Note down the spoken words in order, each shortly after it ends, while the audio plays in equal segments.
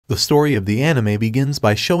The story of the anime begins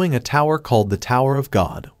by showing a tower called the Tower of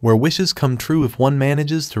God, where wishes come true if one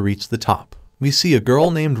manages to reach the top. We see a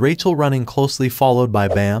girl named Rachel running closely, followed by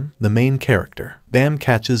Bam, the main character. Bam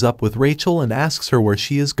catches up with Rachel and asks her where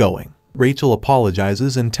she is going. Rachel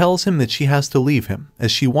apologizes and tells him that she has to leave him,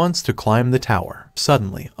 as she wants to climb the tower.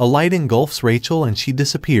 Suddenly, a light engulfs Rachel and she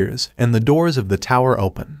disappears, and the doors of the tower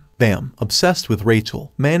open. Bam, obsessed with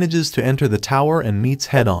Rachel, manages to enter the tower and meets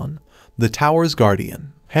Head-On, the tower's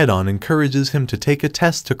guardian. Head-On encourages him to take a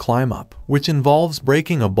test to climb up, which involves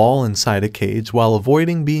breaking a ball inside a cage while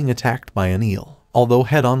avoiding being attacked by an eel. Although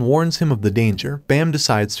Head-On warns him of the danger, Bam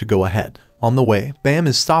decides to go ahead. On the way, Bam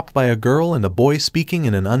is stopped by a girl and a boy speaking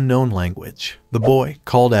in an unknown language. The boy,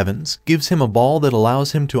 called Evans, gives him a ball that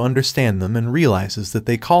allows him to understand them and realizes that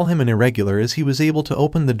they call him an irregular as he was able to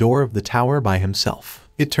open the door of the tower by himself.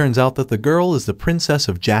 It turns out that the girl is the princess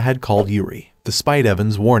of Jahad called Yuri. Despite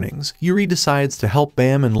Evans' warnings, Yuri decides to help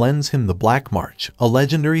Bam and lends him the Black March, a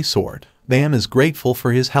legendary sword. Bam is grateful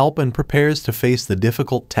for his help and prepares to face the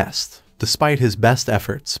difficult test. Despite his best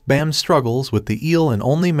efforts, Bam struggles with the eel and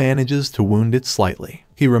only manages to wound it slightly.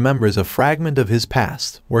 He remembers a fragment of his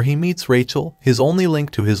past, where he meets Rachel, his only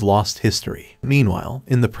link to his lost history. Meanwhile,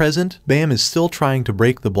 in the present, Bam is still trying to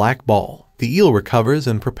break the black ball. The eel recovers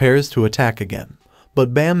and prepares to attack again.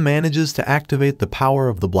 But Bam manages to activate the power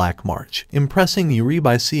of the Black March, impressing Yuri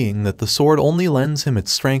by seeing that the sword only lends him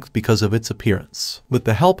its strength because of its appearance. With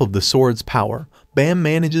the help of the sword's power, Bam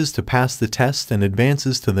manages to pass the test and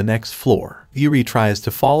advances to the next floor. Yuri tries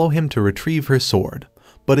to follow him to retrieve her sword,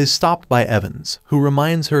 but is stopped by Evans, who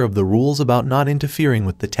reminds her of the rules about not interfering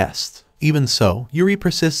with the test. Even so, Yuri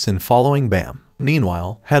persists in following Bam.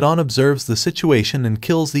 Meanwhile, Head-On observes the situation and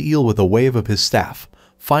kills the eel with a wave of his staff,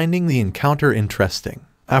 finding the encounter interesting.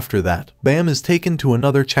 After that, Bam is taken to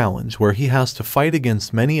another challenge where he has to fight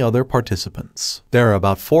against many other participants. There are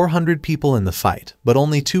about 400 people in the fight, but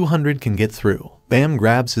only 200 can get through. Bam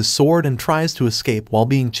grabs his sword and tries to escape while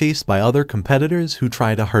being chased by other competitors who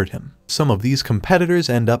try to hurt him. Some of these competitors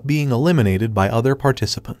end up being eliminated by other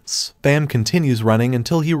participants. Bam continues running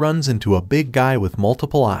until he runs into a big guy with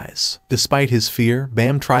multiple eyes. Despite his fear,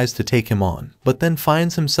 Bam tries to take him on, but then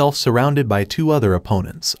finds himself surrounded by two other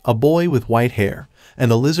opponents, a boy with white hair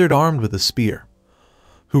and a lizard armed with a spear,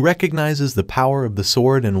 who recognizes the power of the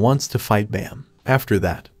sword and wants to fight Bam. After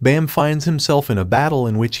that, Bam finds himself in a battle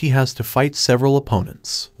in which he has to fight several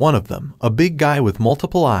opponents. One of them, a big guy with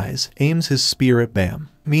multiple eyes, aims his spear at Bam.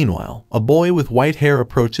 Meanwhile, a boy with white hair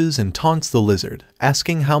approaches and taunts the lizard,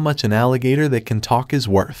 asking how much an alligator that can talk is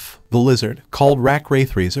worth. The lizard, called Rak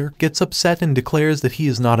Wraithrazor, gets upset and declares that he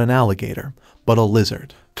is not an alligator, but a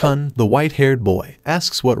lizard. Kun, the white-haired boy,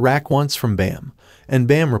 asks what Rak wants from Bam, and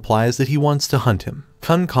Bam replies that he wants to hunt him.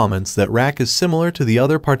 Kun comments that Rak is similar to the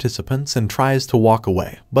other participants and tries to walk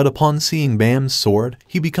away, but upon seeing Bam's sword,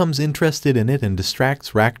 he becomes interested in it and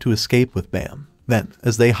distracts Rak to escape with Bam. Then,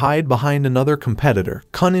 as they hide behind another competitor,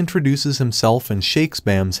 Kun introduces himself and shakes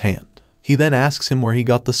Bam's hand. He then asks him where he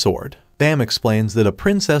got the sword. Bam explains that a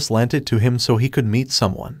princess lent it to him so he could meet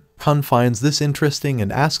someone. Kun finds this interesting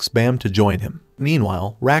and asks Bam to join him.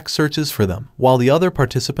 Meanwhile, Rak searches for them, while the other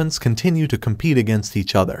participants continue to compete against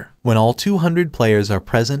each other. When all 200 players are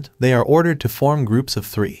present, they are ordered to form groups of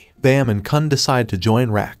 3. Bam and Kun decide to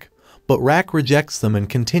join Rak, but Rak rejects them and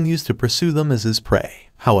continues to pursue them as his prey.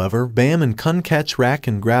 However, Bam and Kun catch Rak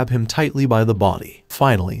and grab him tightly by the body.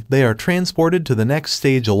 Finally, they are transported to the next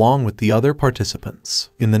stage along with the other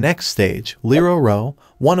participants. In the next stage, Liro Ro,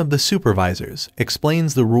 one of the supervisors,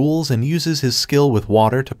 explains the rules and uses his skill with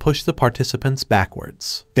water to push the participants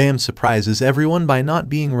backwards. Bam surprises everyone by not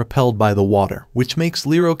being repelled by the water, which makes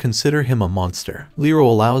Liro consider him a monster. Liro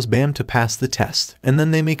allows Bam to pass the test, and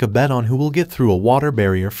then they make a bet on who will get through a water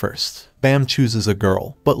barrier first. Bam chooses a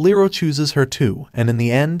girl, but Liro chooses her too, and in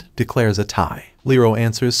the end, declares a tie. Liro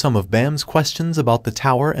answers some of Bam's questions about the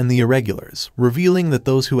tower and the irregulars, revealing that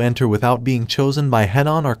those who enter without being chosen by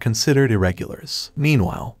Head-On are considered irregulars.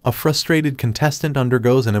 Meanwhile, a frustrated contestant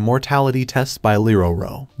undergoes an immortality test by Liro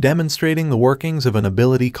Ro, demonstrating the workings of an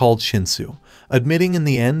ability called Shinsu, admitting in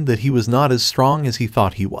the end that he was not as strong as he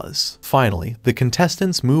thought he was. Finally, the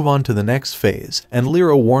contestants move on to the next phase, and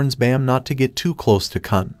Liro warns Bam not to get too close to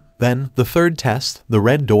Kun. Then, the third test, the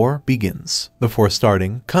Red Door, begins. Before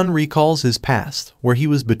starting, Kun recalls his past, where he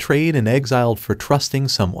was betrayed and exiled for trusting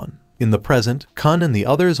someone. In the present, Kun and the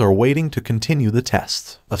others are waiting to continue the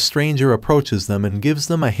test. A stranger approaches them and gives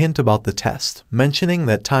them a hint about the test, mentioning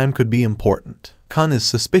that time could be important. Kun is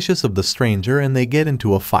suspicious of the stranger and they get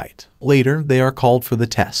into a fight. Later, they are called for the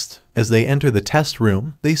test. As they enter the test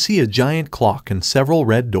room, they see a giant clock and several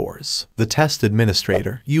red doors. The test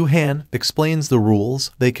administrator, Yu Han, explains the rules.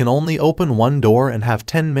 They can only open one door and have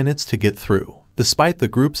 10 minutes to get through. Despite the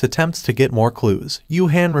group's attempts to get more clues, Yu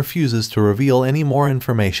Han refuses to reveal any more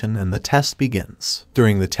information and the test begins.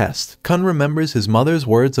 During the test, Kun remembers his mother's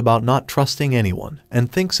words about not trusting anyone and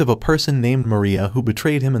thinks of a person named Maria who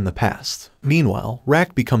betrayed him in the past. Meanwhile,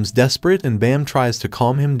 Rak becomes desperate and Bam tries to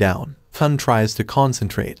calm him down. Kun tries to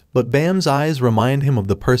concentrate, but Bam's eyes remind him of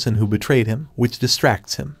the person who betrayed him, which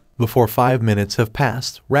distracts him. Before 5 minutes have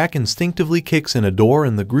passed, Rak instinctively kicks in a door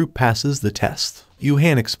and the group passes the test. Yu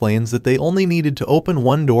Han explains that they only needed to open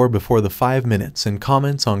one door before the 5 minutes and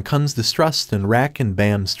comments on Kun's distrust and Rak and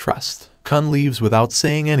Bam's trust. Kun leaves without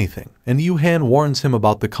saying anything, and Yu Han warns him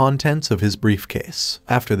about the contents of his briefcase.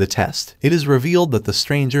 After the test, it is revealed that the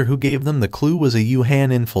stranger who gave them the clue was a Yu Han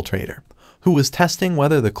infiltrator, who was testing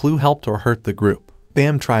whether the clue helped or hurt the group.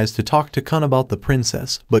 Bam tries to talk to Kun about the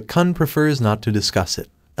princess, but Kun prefers not to discuss it.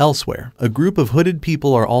 Elsewhere, a group of hooded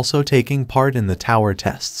people are also taking part in the tower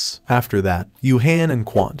tests. After that, Yu Han and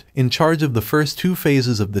Quant, in charge of the first 2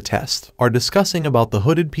 phases of the test, are discussing about the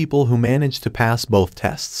hooded people who managed to pass both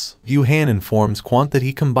tests. Yu Han informs Quant that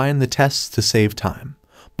he combined the tests to save time.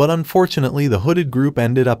 But unfortunately, the hooded group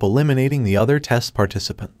ended up eliminating the other test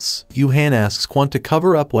participants. Yu Han asks Quant to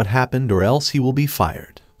cover up what happened or else he will be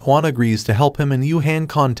fired. Quant agrees to help him and Yu Han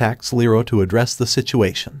contacts Lero to address the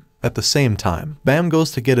situation. At the same time, Bam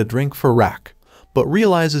goes to get a drink for Rak, but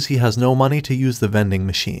realizes he has no money to use the vending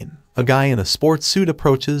machine. A guy in a sports suit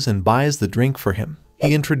approaches and buys the drink for him.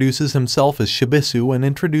 He introduces himself as Shibisu and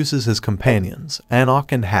introduces his companions,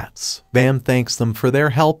 Anok and Hats. Bam thanks them for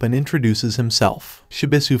their help and introduces himself.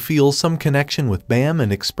 Shibisu feels some connection with Bam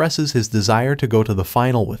and expresses his desire to go to the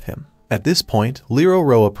final with him. At this point,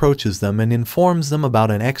 Lero approaches them and informs them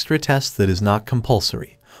about an extra test that is not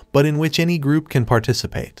compulsory, but in which any group can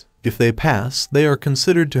participate. If they pass, they are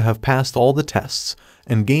considered to have passed all the tests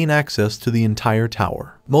and gain access to the entire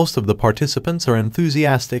tower. Most of the participants are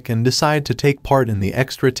enthusiastic and decide to take part in the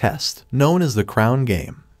extra test, known as the crown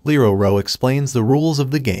game. Lero explains the rules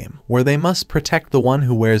of the game, where they must protect the one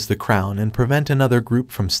who wears the crown and prevent another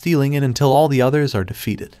group from stealing it until all the others are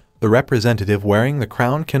defeated. The representative wearing the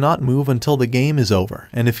crown cannot move until the game is over,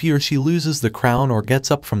 and if he or she loses the crown or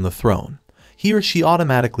gets up from the throne, he or she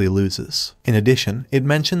automatically loses. In addition, it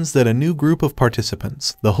mentions that a new group of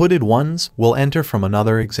participants, the hooded ones, will enter from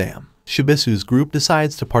another exam. Shibisu's group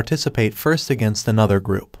decides to participate first against another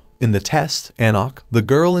group. In the test, Anok, the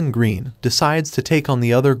girl in green, decides to take on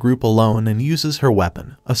the other group alone and uses her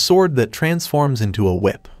weapon, a sword that transforms into a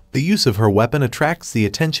whip. The use of her weapon attracts the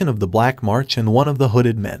attention of the Black March and one of the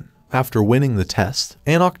hooded men. After winning the test,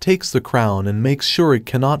 Anok takes the crown and makes sure it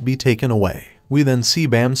cannot be taken away. We then see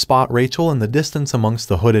Bam spot Rachel in the distance amongst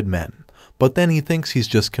the hooded men, but then he thinks he's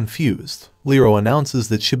just confused. Lero announces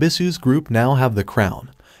that Shibisu's group now have the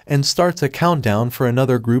crown, and starts a countdown for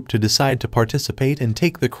another group to decide to participate and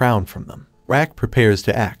take the crown from them. Rak prepares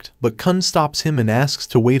to act, but Kun stops him and asks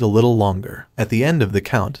to wait a little longer. At the end of the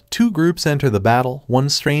count, 2 groups enter the battle, one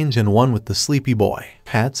strange and one with the sleepy boy.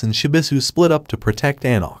 Hats and Shibisu split up to protect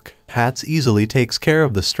Anok. Hats easily takes care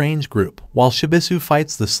of the strange group, while Shibisu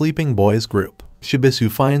fights the sleeping boy's group. Shibisu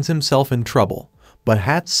finds himself in trouble, but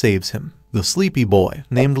Hats saves him. The sleepy boy,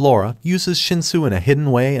 named Laura, uses Shinsu in a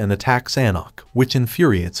hidden way and attacks Anok, which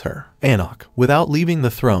infuriates her. Anok, without leaving the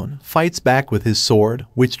throne, fights back with his sword,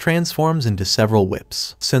 which transforms into several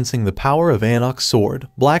whips. Sensing the power of Anok's sword,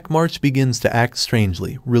 Black March begins to act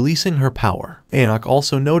strangely, releasing her power. Anok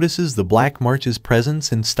also notices the Black March's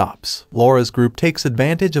presence and stops. Laura's group takes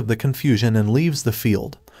advantage of the confusion and leaves the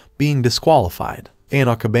field, being disqualified.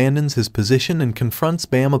 Anok abandons his position and confronts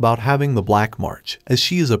Bam about having the Black March, as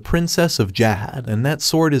she is a princess of Jahad and that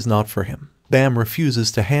sword is not for him. Bam refuses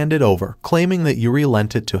to hand it over, claiming that Yuri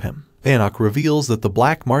lent it to him. Anok reveals that the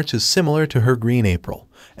Black March is similar to her Green April,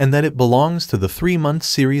 and that it belongs to the 3-month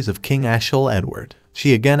series of King Ashel Edward.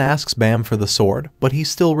 She again asks Bam for the sword, but he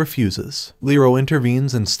still refuses. Lero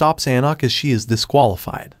intervenes and stops Anok as she is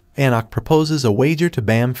disqualified. Anok proposes a wager to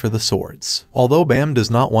Bam for the swords. Although Bam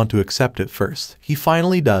does not want to accept it first, he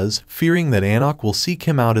finally does, fearing that Anok will seek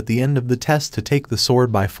him out at the end of the test to take the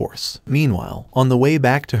sword by force. Meanwhile, on the way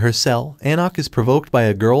back to her cell, Anok is provoked by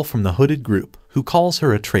a girl from the hooded group, who calls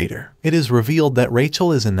her a traitor. It is revealed that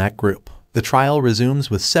Rachel is in that group. The trial resumes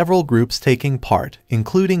with several groups taking part,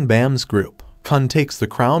 including Bam's group. Kun takes the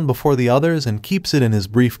crown before the others and keeps it in his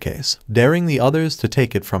briefcase, daring the others to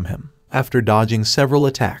take it from him. After dodging several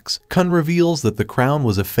attacks, Kun reveals that the crown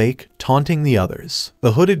was a fake, taunting the others.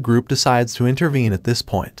 The hooded group decides to intervene at this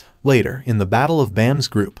point. Later, in the battle of Bam's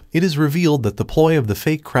group, it is revealed that the ploy of the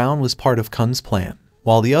fake crown was part of Kun's plan.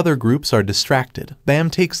 While the other groups are distracted, Bam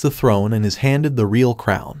takes the throne and is handed the real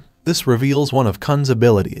crown. This reveals one of Kun's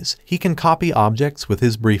abilities. He can copy objects with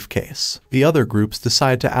his briefcase. The other groups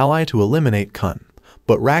decide to ally to eliminate Kun,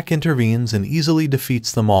 but Rak intervenes and easily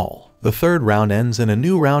defeats them all. The third round ends and a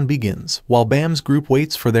new round begins, while Bam's group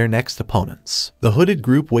waits for their next opponents. The hooded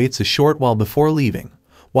group waits a short while before leaving,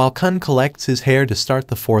 while Kun collects his hair to start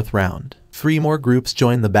the fourth round. 3 more groups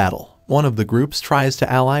join the battle. One of the groups tries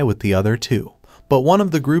to ally with the other 2. But one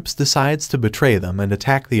of the groups decides to betray them and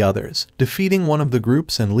attack the others, defeating one of the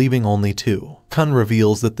groups and leaving only 2. Kun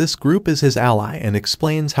reveals that this group is his ally and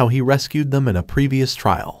explains how he rescued them in a previous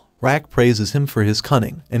trial. Rak praises him for his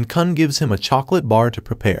cunning, and Kun gives him a chocolate bar to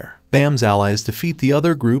prepare. Bam's allies defeat the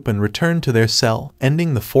other group and return to their cell,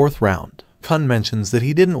 ending the 4th round. Kun mentions that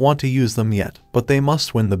he didn't want to use them yet, but they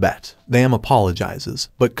must win the bet. Bam apologizes,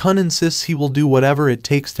 but Kun insists he will do whatever it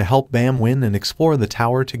takes to help Bam win and explore the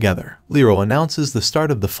tower together. Lero announces the start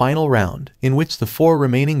of the final round, in which the 4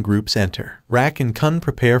 remaining groups enter. Rak and Kun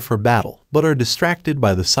prepare for battle, but are distracted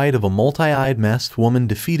by the sight of a multi-eyed masked woman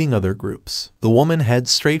defeating other groups. The woman heads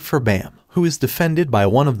straight for Bam, who is defended by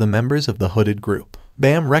one of the members of the hooded group.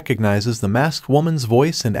 Bam recognizes the masked woman's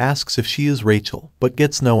voice and asks if she is Rachel, but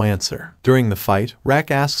gets no answer. During the fight, Rak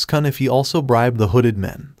asks Kun if he also bribed the hooded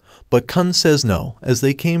men, but Kun says no, as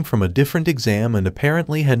they came from a different exam and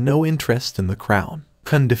apparently had no interest in the crown.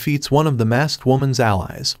 Kun defeats one of the masked woman's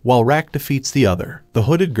allies, while Rak defeats the other. The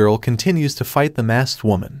hooded girl continues to fight the masked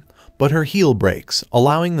woman, but her heel breaks,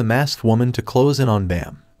 allowing the masked woman to close in on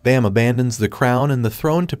Bam. Bam abandons the crown and the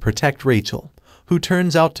throne to protect Rachel, who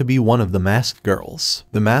turns out to be one of the masked girls.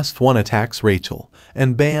 The masked one attacks Rachel,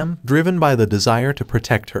 and Bam, driven by the desire to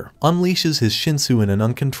protect her, unleashes his Shinsu in an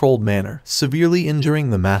uncontrolled manner, severely injuring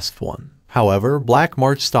the masked one. However, Black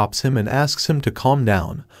March stops him and asks him to calm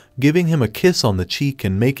down, giving him a kiss on the cheek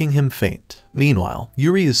and making him faint. Meanwhile,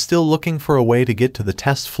 Yuri is still looking for a way to get to the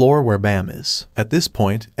test floor where Bam is. At this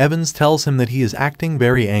point, Evans tells him that he is acting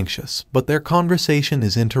very anxious, but their conversation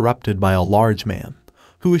is interrupted by a large man,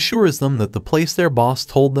 who assures them that the place their boss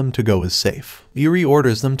told them to go is safe. Yuri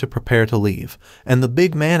orders them to prepare to leave, and the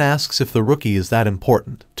big man asks if the rookie is that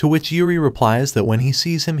important, to which Yuri replies that when he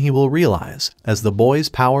sees him he will realize, as the boy's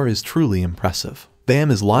power is truly impressive.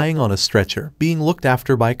 Bam is lying on a stretcher, being looked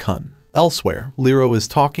after by Kun. Elsewhere, Lero is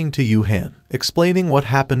talking to Yu-Han, explaining what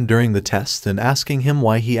happened during the test and asking him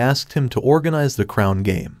why he asked him to organize the crown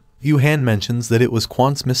game. Yu-Han mentions that it was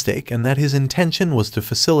Quant's mistake and that his intention was to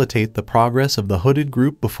facilitate the progress of the hooded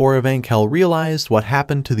group before Evankel realized what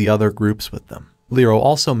happened to the other groups with them. Lero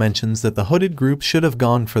also mentions that the hooded group should have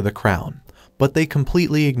gone for the crown, but they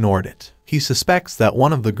completely ignored it. He suspects that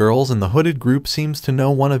one of the girls in the hooded group seems to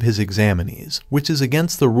know one of his examinees, which is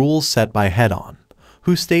against the rules set by Head-On,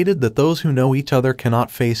 who stated that those who know each other cannot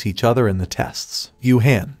face each other in the tests.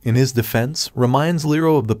 Yu-Han, in his defense, reminds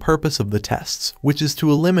Lero of the purpose of the tests, which is to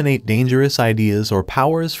eliminate dangerous ideas or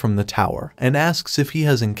powers from the tower, and asks if he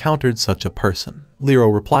has encountered such a person. Lero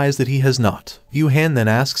replies that he has not. Yu-Han then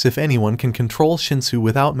asks if anyone can control Shinsu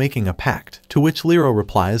without making a pact, to which Lero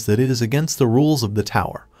replies that it is against the rules of the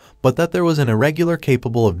tower, but that there was an irregular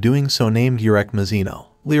capable of doing so named Yurek Mizuno.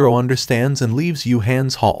 Lero understands and leaves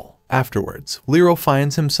Yu-Han's hall. Afterwards, Lero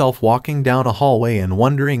finds himself walking down a hallway and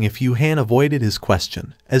wondering if Yu-Han avoided his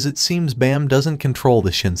question, as it seems Bam doesn't control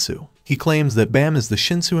the Shinsu. He claims that Bam is the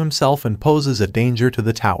Shinsu himself and poses a danger to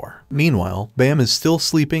the tower. Meanwhile, Bam is still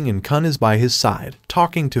sleeping and Kun is by his side,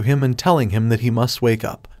 talking to him and telling him that he must wake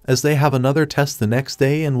up, as they have another test the next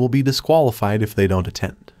day and will be disqualified if they don't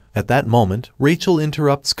attend. At that moment, Rachel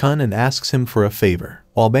interrupts Kun and asks him for a favor.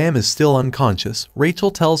 While Bam is still unconscious,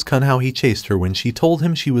 Rachel tells Kun how he chased her when she told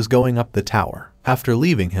him she was going up the tower. After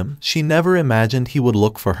leaving him, she never imagined he would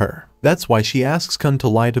look for her. That's why she asks Kun to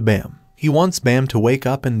lie to Bam. He wants Bam to wake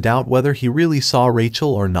up and doubt whether he really saw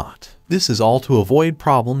Rachel or not. This is all to avoid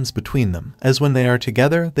problems between them, as when they are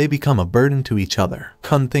together, they become a burden to each other.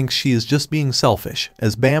 Kun thinks she is just being selfish,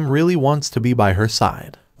 as Bam really wants to be by her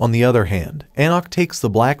side. On the other hand, Anicap takes the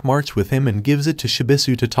Black March with him and gives it to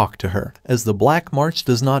Shibisu to talk to her, as the Black March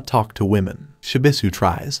does not talk to women. Shibisu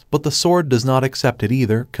tries, but the sword does not accept it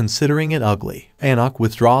either, considering it ugly. Anicap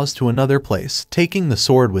withdraws to another place, taking the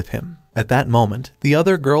sword with him. At that moment, the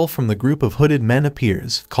other girl from the group of hooded men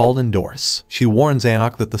appears, called Endorse. She warns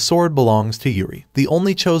Anik that the sword belongs to Yuri, the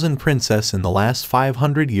only chosen princess in the last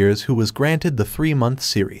 500 years who was granted the 3-month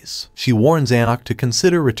series. She warns Anik to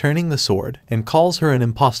consider returning the sword and calls her an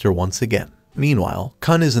imposter once again. Meanwhile,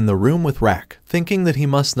 Kun is in the room with Rak, thinking that he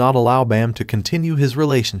must not allow Bam to continue his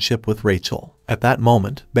relationship with Rachel. At that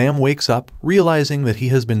moment, Bam wakes up, realizing that he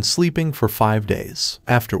has been sleeping for 5 days.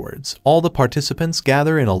 Afterwards, all the participants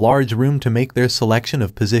gather in a large room to make their selection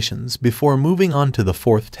of positions before moving on to the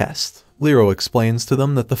 4th test. Lero explains to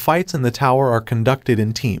them that the fights in the tower are conducted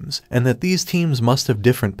in teams, and that these teams must have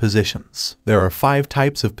different positions. There are 5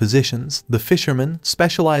 types of positions: the fisherman,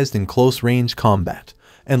 specialized in close-range combat,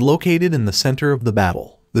 and located in the center of the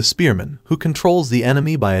battle; the spearman, who controls the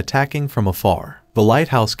enemy by attacking from afar; the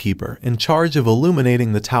lighthouse keeper, in charge of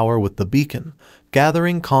illuminating the tower with the beacon,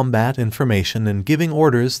 gathering combat information and giving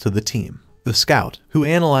orders to the team; the scout, who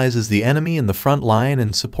analyzes the enemy in the front line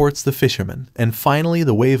and supports the fisherman; and finally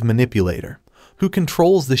the wave manipulator, who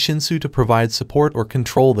controls the Shinsu to provide support or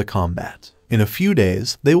control the combat. In a few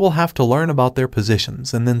days, they will have to learn about their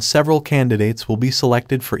positions, and then several candidates will be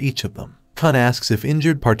selected for each of them. Kun asks if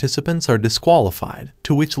injured participants are disqualified,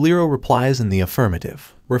 to which Lero replies in the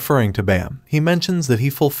affirmative. Referring to Bam, he mentions that he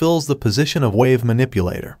fulfills the position of wave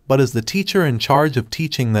manipulator, but as the teacher in charge of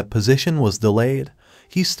teaching that position was delayed,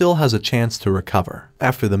 he still has a chance to recover.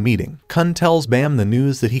 After the meeting, Kun tells Bam the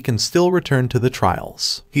news that he can still return to the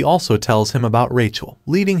trials. He also tells him about Rachel,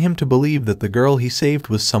 leading him to believe that the girl he saved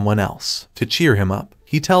was someone else. To cheer him up,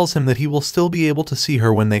 he tells him that he will still be able to see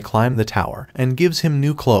her when they climb the tower, and gives him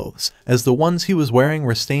new clothes, as the ones he was wearing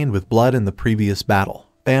were stained with blood in the previous battle.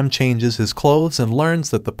 Bam changes his clothes and learns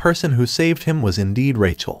that the person who saved him was indeed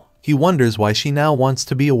Rachel. He wonders why she now wants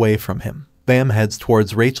to be away from him. Bam heads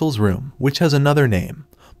towards Rachel's room, which has another name,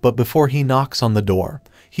 but before he knocks on the door,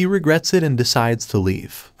 he regrets it and decides to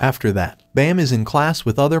leave. After that, Bam is in class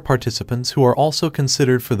with other participants who are also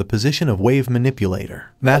considered for the position of wave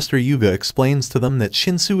manipulator. Master Yuga explains to them that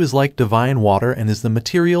Shinsu is like divine water and is the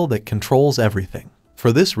material that controls everything.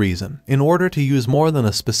 For this reason, in order to use more than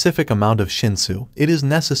a specific amount of Shinsu, it is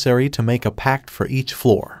necessary to make a pact for each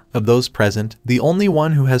floor. Of those present, the only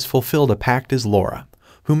one who has fulfilled a pact is Laura,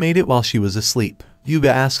 who made it while she was asleep.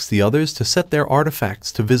 Yuga asks the others to set their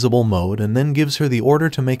artifacts to visible mode and then gives her the order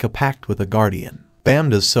to make a pact with a guardian.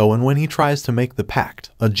 Bam does so, and when he tries to make the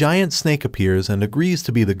pact, a giant snake appears and agrees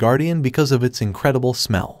to be the guardian because of its incredible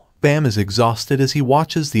smell. Bam is exhausted as he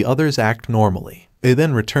watches the others act normally. They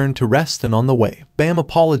then return to rest, and on the way, Bam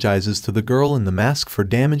apologizes to the girl in the mask for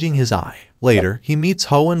damaging his eye. Later, he meets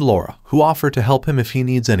Ho and Laura, who offer to help him if he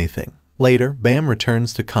needs anything. Later, Bam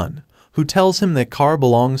returns to Kun, who tells him that Kar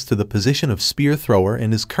belongs to the position of spear thrower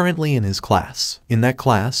and is currently in his class. In that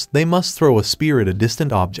class, they must throw a spear at a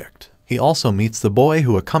distant object. He also meets the boy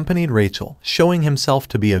who accompanied Rachel, showing himself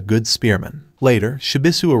to be a good spearman. Later,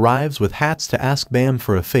 Shibisu arrives with hats to ask Bam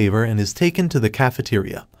for a favor and is taken to the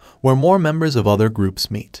cafeteria, where more members of other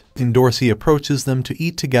groups meet. Endorsi approaches them to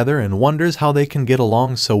eat together and wonders how they can get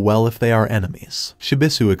along so well if they are enemies.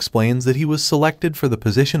 Shibisu explains that he was selected for the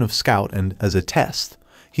position of scout and, as a test,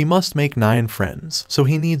 he must make 9 friends, so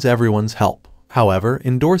he needs everyone's help. However,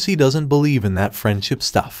 Endorsi doesn't believe in that friendship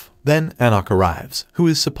stuff. Then Anik arrives, who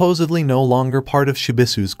is supposedly no longer part of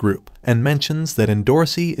Shibisu's group, and mentions that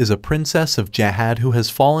Endorsi is a princess of Jahad who has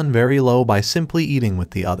fallen very low by simply eating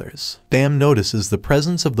with the others. Bam notices the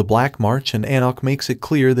presence of the Black March, and Anik makes it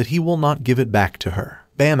clear that he will not give it back to her.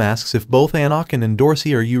 Bam asks if both Anik and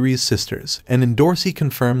Endorsi are Yuri's sisters, and Endorsi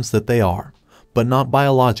confirms that they are, but not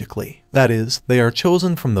biologically. That is, they are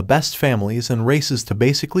chosen from the best families and races to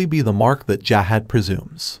basically be the mark that Jahad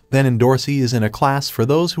presumes. Then Endorsi is in a class for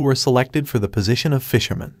those who were selected for the position of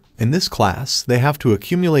fisherman. In this class, they have to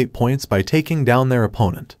accumulate points by taking down their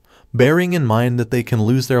opponent, bearing in mind that they can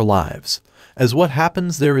lose their lives, as what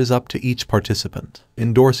happens there is up to each participant.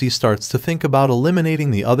 Endorsi starts to think about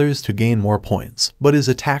eliminating the others to gain more points, but is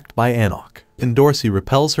attacked by Anik. Endorsi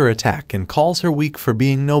repels her attack and calls her weak for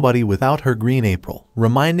being nobody without her green April,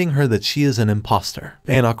 reminding her that she is an imposter.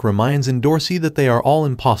 Anik reminds Endorsi that they are all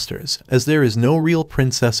imposters, as there is no real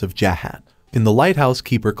princess of Jahad. In the Lighthouse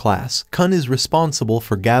Keeper class, Kun is responsible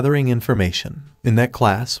for gathering information. In that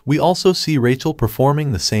class, we also see Rachel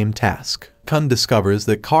performing the same task. Kun discovers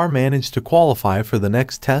that Kar managed to qualify for the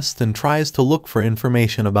next test and tries to look for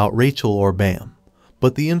information about Rachel or Bam.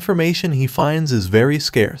 But the information he finds is very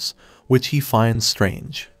scarce, which he finds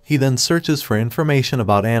strange. He then searches for information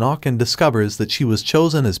about Anik and discovers that she was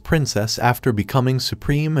chosen as princess after becoming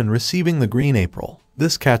supreme and receiving the green April.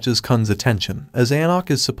 This catches Kun's attention, as Anik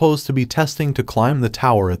is supposed to be testing to climb the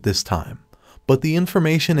tower at this time, but the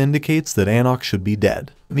information indicates that Anik should be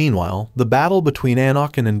dead. Meanwhile, the battle between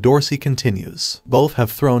Anik and Endorsi continues. Both have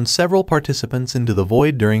thrown several participants into the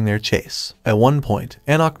void during their chase. At one point,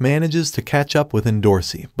 Anik manages to catch up with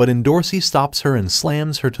Endorsi, but Endorsi stops her and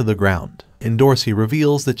slams her to the ground. Endorsi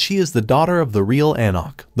reveals that she is the daughter of the real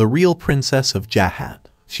Anik, the real princess of Jahad.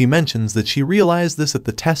 She mentions that she realized this at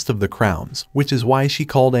the test of the crowns, which is why she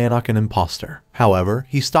called Anik an imposter. However,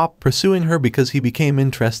 he stopped pursuing her because he became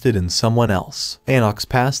interested in someone else. Anik's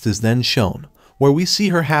past is then shown, where we see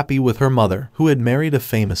her happy with her mother, who had married a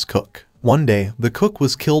famous cook. One day, the cook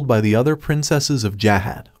was killed by the other princesses of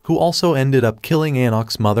Jahad, who also ended up killing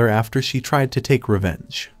Anik's mother after she tried to take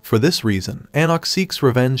revenge. For this reason, Anik seeks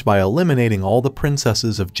revenge by eliminating all the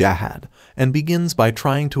princesses of Jahad, and begins by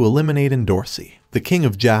trying to eliminate Endorsi. The king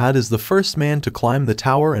of Jahad is the first man to climb the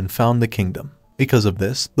tower and found the kingdom. Because of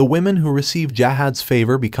this, the women who receive Jahad's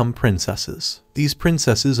favor become princesses. These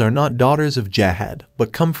princesses are not daughters of Jahad,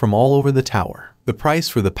 but come from all over the tower. The price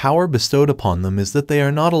for the power bestowed upon them is that they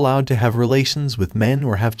are not allowed to have relations with men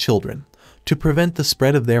or have children, to prevent the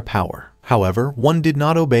spread of their power. However, one did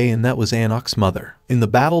not obey, and that was Anik's mother. In the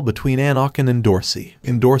battle between Anik and Endorsi,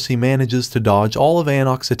 Endorsi manages to dodge all of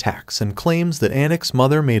Anik's attacks and claims that Anik's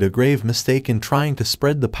mother made a grave mistake in trying to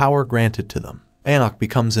spread the power granted to them. Anik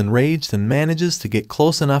becomes enraged and manages to get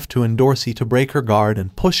close enough to Endorsi to break her guard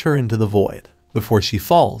and push her into the void. Before she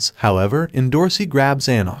falls, however, Endorsi grabs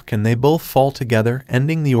Anik and they both fall together,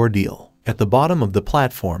 ending the ordeal. At the bottom of the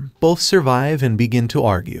platform, both survive and begin to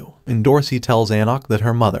argue. Endorsi tells Anik that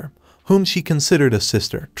her mother, whom she considered a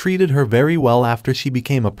sister, treated her very well after she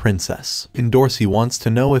became a princess. Endorsi wants to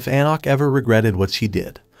know if Anik ever regretted what she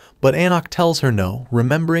did, but Anik tells her no,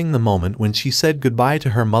 remembering the moment when she said goodbye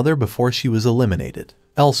to her mother before she was eliminated.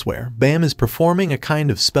 Elsewhere, Bam is performing a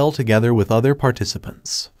kind of spell together with other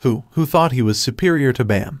participants. Who thought he was superior to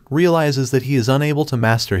Bam, realizes that he is unable to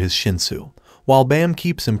master his Shinsu, while Bam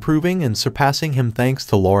keeps improving and surpassing him thanks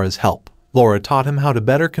to Laura's help. Laura taught him how to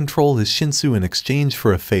better control his Shinsu in exchange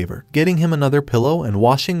for a favor, getting him another pillow and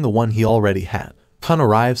washing the one he already had. Kun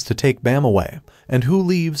arrives to take Bam away, and Hu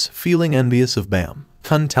leaves, feeling envious of Bam.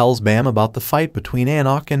 Kun tells Bam about the fight between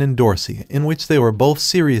Anik and Endorsi, in which they were both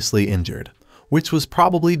seriously injured, which was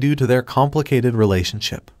probably due to their complicated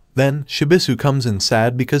relationship. Then, Shibisu comes in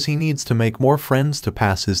sad because he needs to make more friends to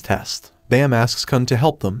pass his test. Bam asks Kun to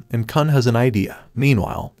help them, and Kun has an idea.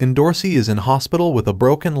 Meanwhile, Endorsi is in hospital with a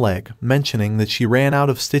broken leg, mentioning that she ran out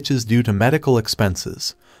of stitches due to medical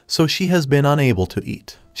expenses, so she has been unable to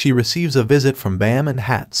eat. She receives a visit from Bam and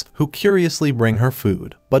Hats, who curiously bring her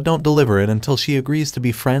food, but don't deliver it until she agrees to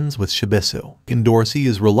be friends with Shibisu. Endorsi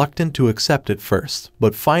is reluctant to accept it first,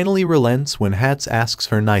 but finally relents when Hats asks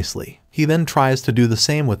her nicely. He then tries to do the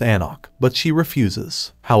same with Anik, but she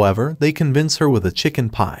refuses. However, they convince her with a chicken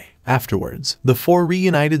pie. Afterwards, the four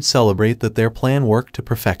reunited celebrate that their plan worked to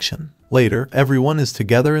perfection. Later, everyone is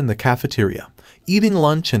together in the cafeteria, eating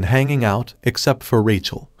lunch and hanging out, except for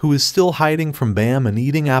Rachel, who is still hiding from Bam and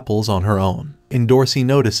eating apples on her own. Endorsi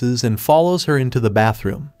notices and follows her into the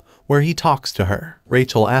bathroom, where he talks to her.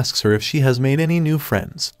 Rachel asks her if she has made any new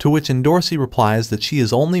friends, to which Endorsi replies that she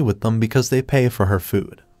is only with them because they pay for her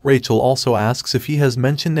food. Rachel also asks if he has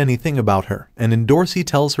mentioned anything about her, and Endorsi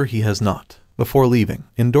tells her he has not. Before leaving,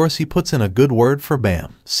 Endorsi puts in a good word for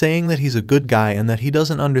Bam, saying that he's a good guy and that he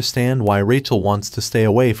doesn't understand why Rachel wants to stay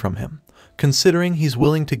away from him, considering he's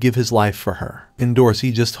willing to give his life for her.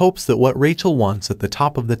 Endorsi just hopes that what Rachel wants at the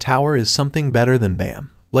top of the tower is something better than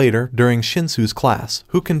Bam. Later, during Shinsu's class,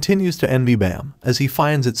 Hu continues to envy Bam, as he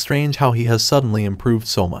finds it strange how he has suddenly improved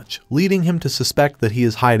so much, leading him to suspect that he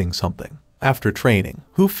is hiding something. After training,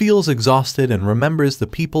 Hu feels exhausted and remembers the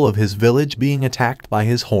people of his village being attacked by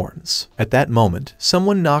his horns. At that moment,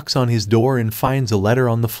 someone knocks on his door and finds a letter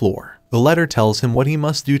on the floor. The letter tells him what he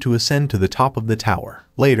must do to ascend to the top of the tower.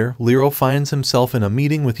 Later, Lero finds himself in a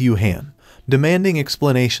meeting with Yuhan, demanding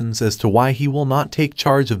explanations as to why he will not take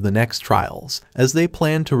charge of the next trials, as they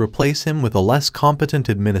plan to replace him with a less competent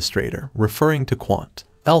administrator, referring to Quant.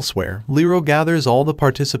 Elsewhere, Lero gathers all the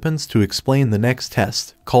participants to explain the next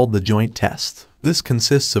test, called the joint test. This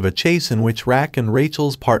consists of a chase in which Rak and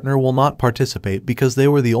Rachel's partner will not participate because they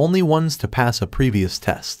were the only ones to pass a previous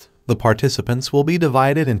test. The participants will be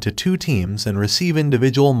divided into two teams and receive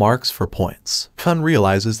individual marks for points. Kun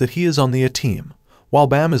realizes that he is on the A team, while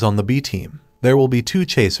Bam is on the B team. There will be two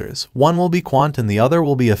chasers, one will be Quant and the other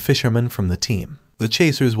will be a fisherman from the team. The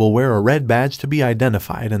chasers will wear a red badge to be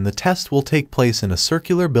identified, and the test will take place in a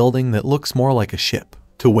circular building that looks more like a ship.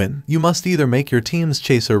 To win, you must either make your team's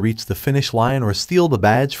chaser reach the finish line or steal the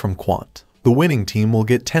badge from Quant. The winning team will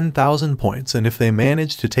get 10,000 points, and if they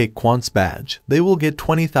manage to take Quant's badge, they will get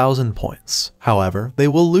 20,000 points. However, they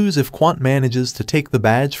will lose if Quant manages to take the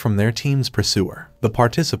badge from their team's pursuer. The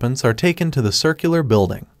participants are taken to the circular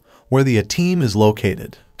building, where the team is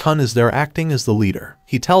located. Kun is there acting as the leader.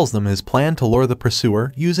 He tells them his plan to lure the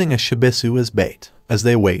pursuer using a shibisu as bait. As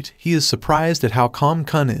they wait, he is surprised at how calm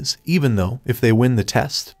Kun is, even though, if they win the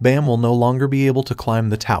test, Bam will no longer be able to climb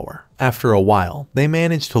the tower. After a while, they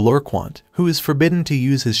manage to lure Quant, who is forbidden to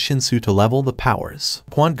use his Shinsu to level the powers.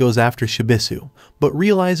 Quant goes after Shibisu, but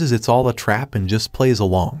realizes it's all a trap and just plays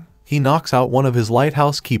along. He knocks out one of his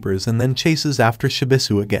lighthouse keepers and then chases after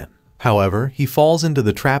Shibisu again. However, he falls into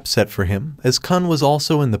the trap set for him, as Kun was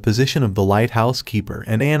also in the position of the lighthouse keeper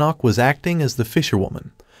and Anik was acting as the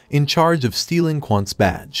fisherwoman, in charge of stealing Quant's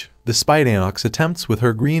badge. Despite Anik's attempts with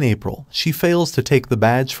her green April, she fails to take the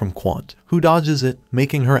badge from Quant, who dodges it,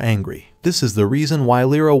 making her angry. This is the reason why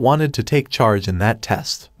Lyra wanted to take charge in that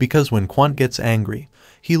test, because when Quant gets angry,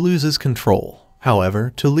 he loses control.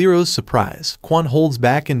 However, to Lyra's surprise, Quant holds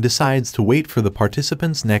back and decides to wait for the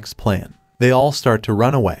participants' next plan. They all start to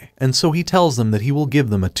run away, and so he tells them that he will give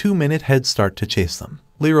them a 2-minute head start to chase them.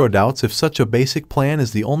 Lyra doubts if such a basic plan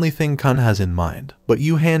is the only thing Kun has in mind, but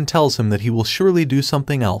Yuhan tells him that he will surely do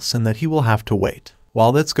something else and that he will have to wait.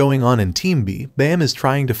 While that's going on in Team B, Bam is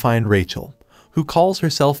trying to find Rachel, who calls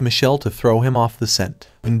herself Michelle to throw him off the scent.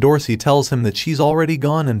 And Dorsey tells him that she's already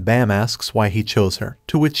gone and Bam asks why he chose her,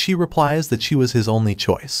 to which she replies that she was his only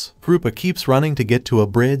choice. Rupa keeps running to get to a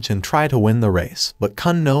bridge and try to win the race, but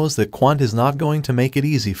Kun knows that Quant is not going to make it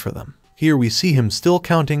easy for them. Here we see him still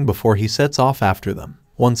counting before he sets off after them.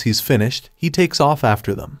 Once he's finished, he takes off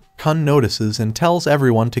after them. Kun notices and tells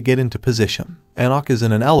everyone to get into position. Anik is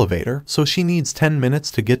in an elevator, so she needs 10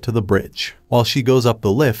 minutes to get to the bridge. While she goes up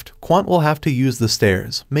the lift, Quant will have to use the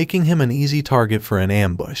stairs, making him an easy target for an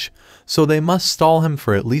ambush, so they must stall him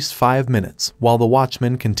for at least 5 minutes, while the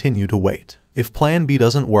watchmen continue to wait. If Plan B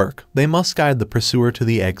doesn't work, they must guide the pursuer to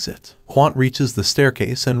the exit. Quant reaches the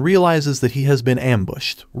staircase and realizes that he has been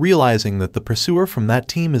ambushed, realizing that the pursuer from that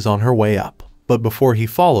team is on her way up. But before he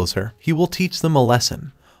follows her, he will teach them a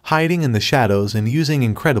lesson. Hiding in the shadows and using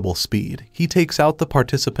incredible speed, he takes out the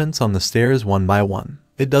participants on the stairs one by one.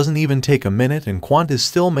 It doesn't even take a minute and Quant is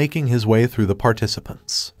still making his way through the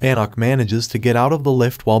participants. Anik manages to get out of the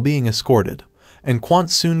lift while being escorted, and Quant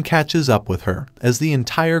soon catches up with her, as the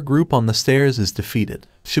entire group on the stairs is defeated.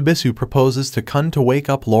 Shibisu proposes to Kun to wake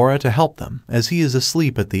up Laura to help them, as he is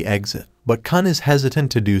asleep at the exit. But Kun is hesitant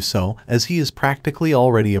to do so, as he is practically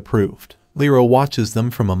already approved. Lyra watches them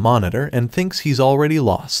from a monitor and thinks he's already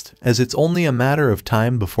lost, as it's only a matter of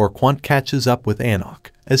time before Quant catches up with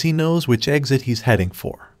Anik, as he knows which exit he's heading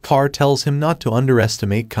for. Carr tells him not to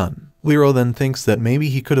underestimate Kun. Lyra then thinks that maybe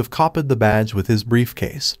he could have copied the badge with his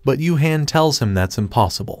briefcase, but Yuhan tells him that's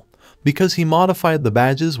impossible, because he modified the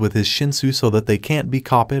badges with his Shinsu so that they can't be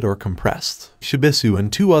copied or compressed. Shibisu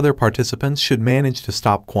and 2 other participants should manage to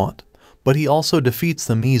stop Quant, but he also defeats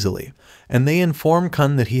them easily, and they inform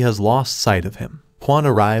Kun that he has lost sight of him. Quant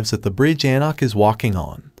arrives at the bridge Anik is walking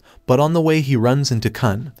on, but on the way he runs into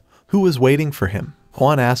Kun, who is waiting for him.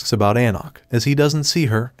 Quant asks about Anik, as he doesn't see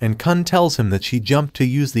her, and Kun tells him that she jumped to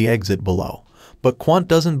use the exit below. But Quant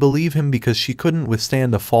doesn't believe him because she couldn't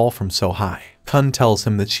withstand a fall from so high. Kun tells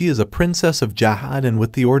him that she is a princess of Jahad, and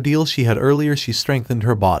with the ordeal she had earlier she strengthened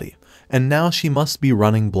her body, and now she must be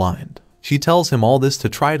running blind. She tells him all this to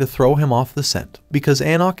try to throw him off the scent, because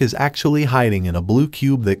Anik is actually hiding in a blue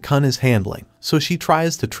cube that Kun is handling, so she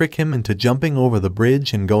tries to trick him into jumping over the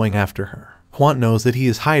bridge and going after her. Quant knows that he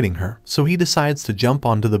is hiding her, so he decides to jump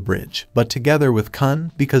onto the bridge, but together with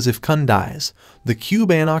Kun, because if Kun dies, the cube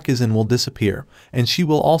Anik is in will disappear, and she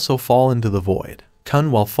will also fall into the void.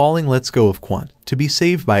 Kun, while falling, lets go of Quant, to be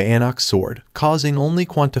saved by Anik's sword, causing only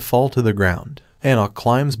Quant to fall to the ground. Anik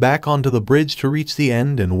climbs back onto the bridge to reach the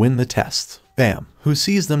end and win the test. Bam, who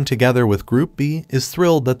sees them together with Group B, is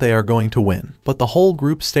thrilled that they are going to win, but the whole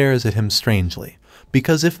group stares at him strangely,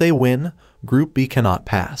 because if they win, Group B cannot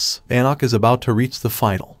pass. Anik is about to reach the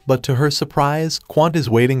final, but to her surprise, Quant is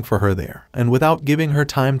waiting for her there, and without giving her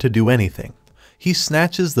time to do anything, he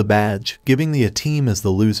snatches the badge, giving the team as the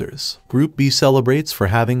losers. Group B celebrates for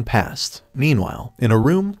having passed. Meanwhile, in a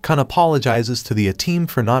room, Kun apologizes to the team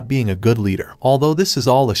for not being a good leader, although this is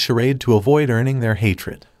all a charade to avoid earning their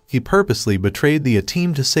hatred. He purposely betrayed the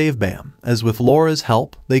team to save Bam, as with Laura's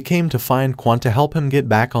help, they came to find Quant to help him get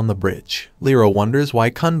back on the bridge. Lyra wonders why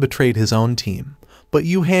Kun betrayed his own team, but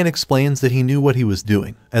Yuhan explains that he knew what he was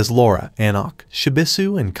doing, as Laura, Anik,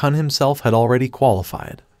 Shibisu, and Kun himself had already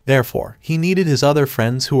qualified. Therefore, he needed his other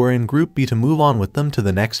friends who were in Group B to move on with them to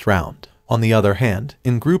the next round. On the other hand,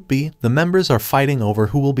 in Group B, the members are fighting over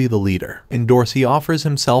who will be the leader. Dorsey offers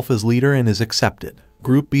himself as leader and is accepted.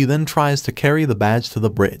 Group B then tries to carry the badge to the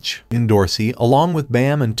bridge. Dorsey, along with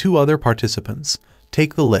Bam and 2 other participants,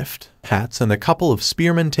 take the lift. Hats and a couple of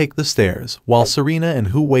spearmen take the stairs, while Serena and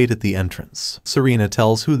Who wait at the entrance. Serena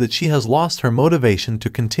tells Who that she has lost her motivation to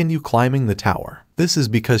continue climbing the tower. This is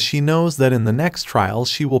because she knows that in the next trials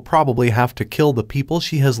she will probably have to kill the people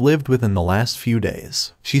she has lived with in the last few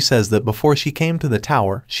days. She says that before she came to the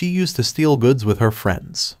tower, she used to steal goods with her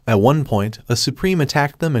friends. At one point, a Supreme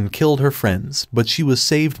attacked them and killed her friends, but she was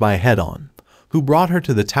saved by Head-On, who brought her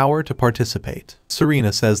to the tower to participate.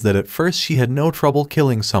 Serena says that at first she had no trouble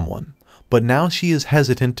killing someone, but now she is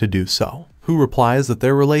hesitant to do so. Who replies that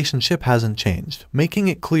their relationship hasn't changed, making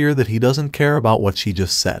it clear that he doesn't care about what she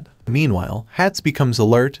just said. Meanwhile, Hats becomes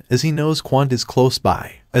alert as he knows Quant is close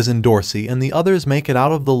by. As Dorsey and the others make it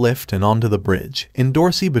out of the lift and onto the bridge,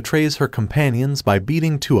 Dorsey betrays her companions by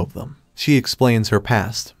beating 2 of them. She explains her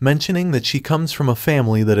past, mentioning that she comes from a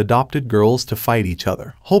family that adopted girls to fight each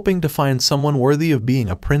other, hoping to find someone worthy of being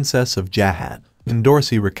a princess of Jahad.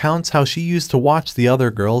 Dorsey recounts how she used to watch the other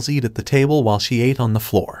girls eat at the table while she ate on the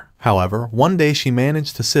floor. However, one day she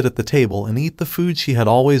managed to sit at the table and eat the food she had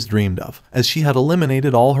always dreamed of, as she had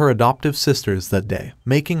eliminated all her adoptive sisters that day,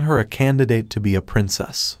 making her a candidate to be a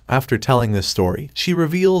princess. After telling this story, she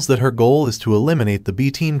reveals that her goal is to eliminate the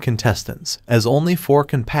B-team contestants, as only 4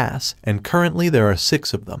 can pass, and currently there are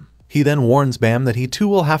 6 of them. He then warns Bam that he too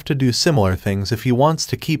will have to do similar things if he wants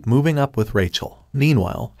to keep moving up with Rachel.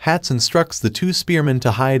 Meanwhile, Hats instructs the 2 spearmen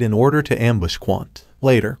to hide in order to ambush Quant.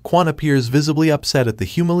 Later, Quant appears visibly upset at the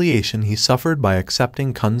humiliation he suffered by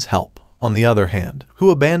accepting Kun's help. On the other hand, Who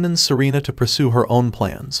abandons Serena to pursue her own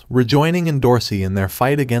plans, rejoining Dorsey in their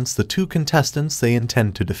fight against the 2 contestants they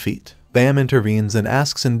intend to defeat. Bam intervenes and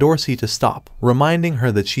asks Dorsey to stop, reminding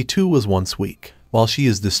her that she too was once weak. While she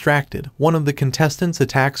is distracted, one of the contestants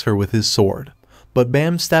attacks her with his sword, but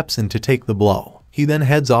Bam steps in to take the blow. He then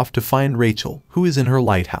heads off to find Rachel, who is in her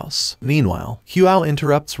lighthouse. Meanwhile, Huao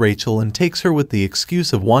interrupts Rachel and takes her with the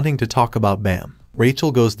excuse of wanting to talk about Bam.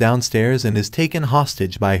 Rachel goes downstairs and is taken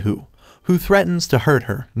hostage by Who threatens to hurt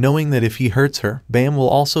her, knowing that if he hurts her, Bam will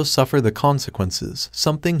also suffer the consequences,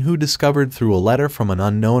 something Who discovered through a letter from an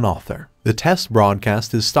unknown author. The test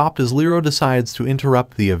broadcast is stopped as Lero decides to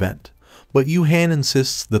interrupt the event, but Yuhan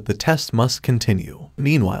insists that the test must continue.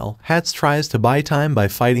 Meanwhile, Hats tries to buy time by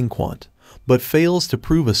fighting Quant, but fails to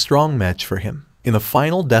prove a strong match for him. In a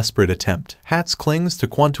final desperate attempt, Hats clings to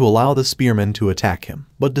Quant to allow the spearmen to attack him,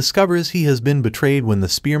 but discovers he has been betrayed when the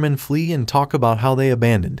spearmen flee and talk about how they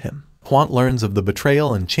abandoned him. Quant learns of the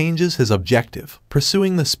betrayal and changes his objective,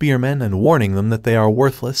 pursuing the spearmen and warning them that they are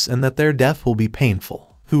worthless and that their death will be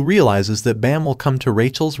painful. Who realizes that Bam will come to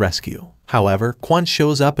Rachel's rescue. However, Quant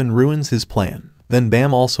shows up and ruins his plan. Then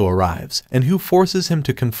Bam also arrives, and Who forces him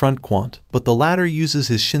to confront Quant, but the latter uses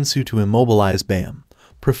his Shinsu to immobilize Bam,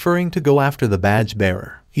 preferring to go after the badge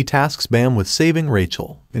bearer. He tasks Bam with saving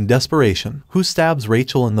Rachel. In desperation, Who stabs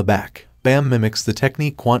Rachel in the back. Bam mimics the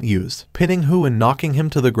technique Quant used, pitting Who and knocking him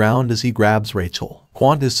to the ground as he grabs Rachel.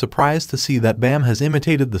 Quant is surprised to see that Bam has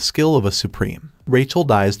imitated the skill of a Supreme. Rachel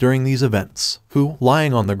dies during these events. Who,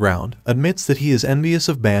 lying on the ground, admits that he is envious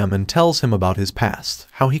of Bam and tells him about his past,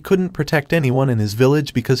 how he couldn't protect anyone in his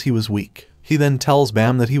village because he was weak. He then tells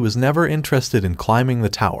Bam that he was never interested in climbing the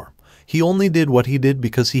tower. He only did what he did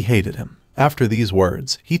because he hated him. After these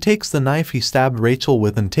words, he takes the knife he stabbed Rachel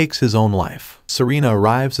with and takes his own life. Serena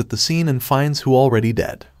arrives at the scene and finds Who already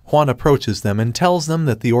dead. Quant approaches them and tells them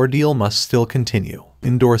that the ordeal must still continue.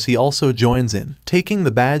 Dorsey also joins in, taking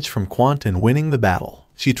the badge from Quant and winning the battle.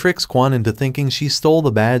 She tricks Quant into thinking she stole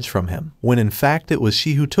the badge from him, when in fact it was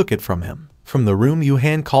she who took it from him. From the room,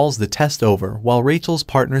 Yuhan calls the test over while Rachel's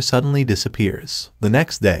partner suddenly disappears. The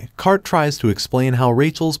next day, Cart tries to explain how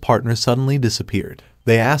Rachel's partner suddenly disappeared.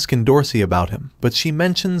 They ask Dorsey about him, but she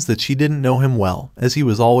mentions that she didn't know him well, as he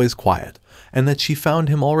was always quiet, and that she found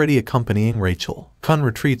him already accompanying Rachel. Kun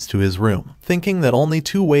retreats to his room, thinking that only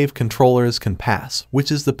 2 wave controllers can pass,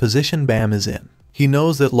 which is the position Bam is in. He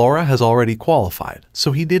knows that Laura has already qualified,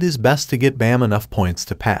 so he did his best to get Bam enough points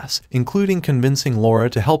to pass, including convincing Laura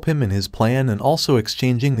to help him in his plan and also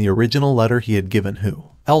exchanging the original letter he had given Who.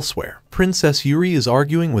 Elsewhere, Princess Yuri is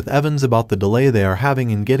arguing with Evans about the delay they are having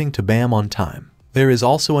in getting to Bam on time. There is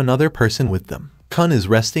also another person with them. Kun is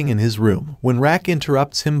resting in his room when Rak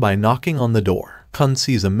interrupts him by knocking on the door. Kun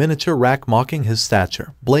sees a miniature Rak mocking his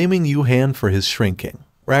stature, blaming Yuhan for his shrinking.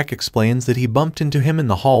 Rak explains that he bumped into him in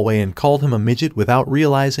the hallway and called him a midget without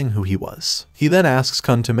realizing who he was. He then asks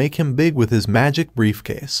Kun to make him big with his magic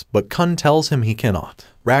briefcase, but Kun tells him he cannot.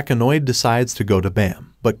 Rak, annoyed, decides to go to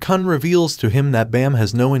Bam. But Kun reveals to him that Bam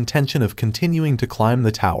has no intention of continuing to climb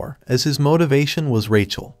the tower, as his motivation was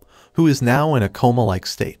Rachel, who is now in a coma-like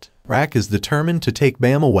state. Rak is determined to take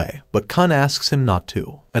Bam away, but Kun asks him not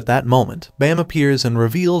to. At that moment, Bam appears and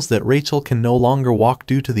reveals that Rachel can no longer walk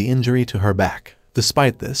due to the injury to her back.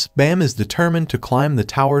 Despite this, Bam is determined to climb the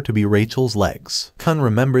tower to be Rachel's legs. Kun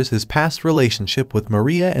remembers his past relationship with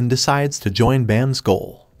Maria and decides to join Bam's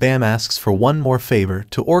goal. Bam asks for one more favor,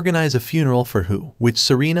 to organize a funeral for Hu, which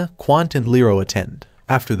Serena, Quant and Lero attend.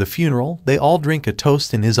 After the funeral, they all drink a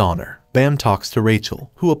toast in his honor. Bam talks to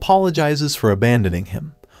Rachel, who apologizes for abandoning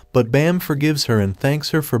him. But Bam forgives her and thanks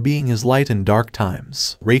her for being his light in dark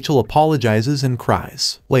times. Rachel apologizes and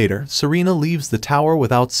cries. Later, Serena leaves the tower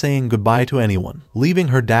without saying goodbye to anyone, leaving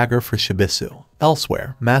her dagger for Shibisu.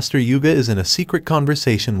 Elsewhere, Master Yuga is in a secret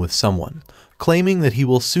conversation with someone, claiming that he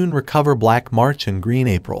will soon recover Black March and Green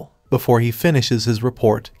April. Before he finishes his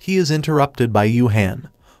report, he is interrupted by Yu Han,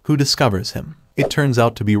 who discovers him. It turns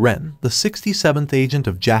out to be Ren, the 67th agent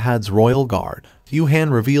of Jahad's royal guard. Yu Han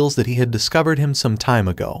reveals that he had discovered him some time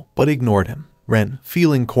ago, but ignored him. Ren,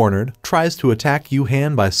 feeling cornered, tries to attack Yu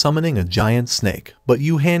Han by summoning a giant snake, but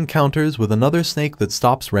Yu Han counters with another snake that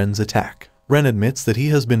stops Ren's attack. Ren admits that he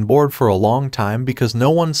has been bored for a long time because no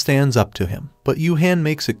one stands up to him, but Yu Han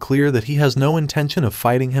makes it clear that he has no intention of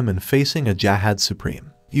fighting him and facing a Jahad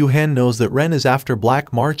Supreme. Yu Han knows that Ren is after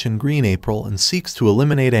Black March and Green April and seeks to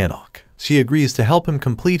eliminate Anicap. She agrees to help him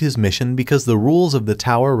complete his mission because the rules of the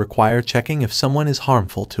tower require checking if someone is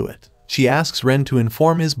harmful to it. She asks Ren to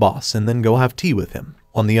inform his boss and then go have tea with him.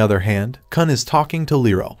 On the other hand, Kun is talking to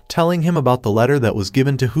Lero, telling him about the letter that was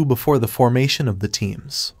given to Hu before the formation of the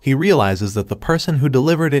teams. He realizes that the person who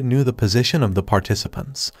delivered it knew the position of the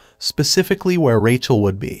participants, specifically where Rachel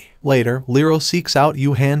would be. Later, Lero seeks out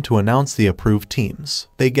Yu Han to announce the approved teams.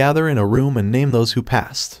 They gather in a room and name those who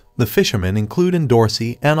passed. The fishermen include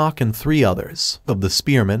Dorsey, Enoch, and 3 others. Of the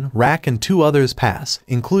spearmen, Rak and 2 others pass,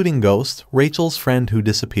 including Ghost, Rachel's friend who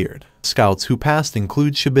disappeared. Scouts who passed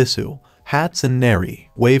include Shibisu, Hats and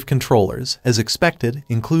Neri. Wave controllers, as expected,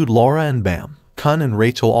 include Laura and Bam. Kun and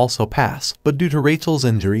Rachel also pass, but due to Rachel's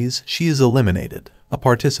injuries, she is eliminated. A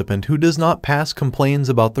participant who does not pass complains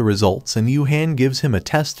about the results and Yu Han gives him a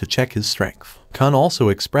test to check his strength. Kun also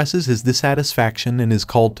expresses his dissatisfaction and is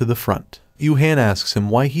called to the front. Yu Han asks him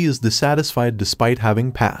why he is dissatisfied despite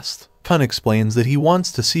having passed. Kun explains that he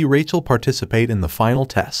wants to see Rachel participate in the final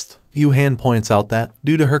test. Yu Han points out that,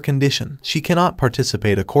 due to her condition, she cannot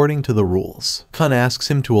participate according to the rules. Kun asks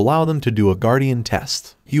him to allow them to do a guardian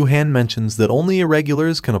test. Yu Han mentions that only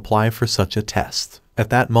irregulars can apply for such a test. At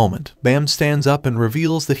that moment, Bam stands up and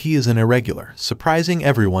reveals that he is an irregular, surprising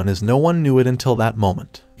everyone as no one knew it until that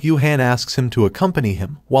moment. Yu Han asks him to accompany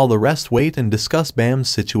him, while the rest wait and discuss Bam's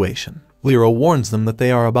situation. Lero warns them that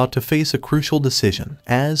they are about to face a crucial decision,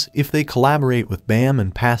 as, if they collaborate with Bam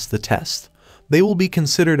and pass the test, they will be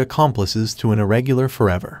considered accomplices to an irregular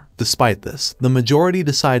forever. Despite this, the majority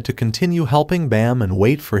decide to continue helping Bam and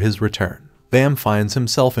wait for his return. Bam finds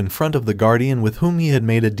himself in front of the Guardian with whom he had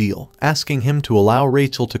made a deal, asking him to allow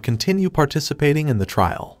Rachel to continue participating in the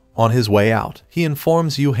trial. On his way out, he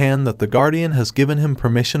informs Yu Han that the Guardian has given him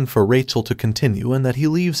permission for Rachel to continue and that he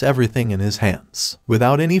leaves everything in his hands.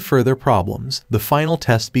 Without any further problems, the final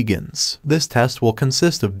test begins. This test will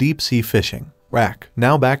consist of deep-sea fishing. Rak,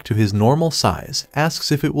 now back to his normal size,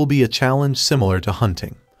 asks if it will be a challenge similar to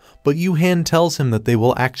hunting. But Yu Han tells him that they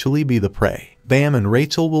will actually be the prey. Bam and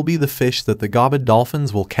Rachel will be the fish that the gobbled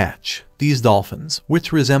dolphins will catch. These dolphins,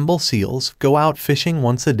 which resemble seals, go out fishing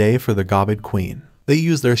once a day for the gobbled queen. They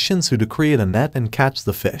use their shinsu to create a net and catch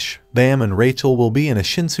the fish. Bam and Rachel will be in a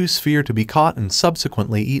shinsu sphere to be caught and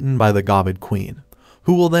subsequently eaten by the gobbled queen,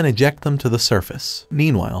 who will then eject them to the surface.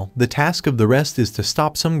 Meanwhile, the task of the rest is to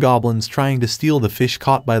stop some goblins trying to steal the fish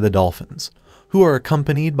caught by the dolphins, who are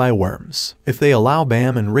accompanied by worms. If they allow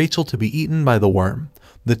Bam and Rachel to be eaten by the worm,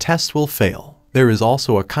 the test will fail. There is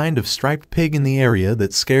also a kind of striped pig in the area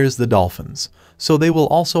that scares the dolphins, so they will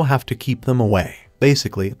also have to keep them away.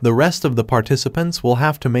 Basically, the rest of the participants will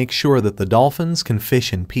have to make sure that the dolphins can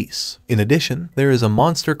fish in peace. In addition, there is a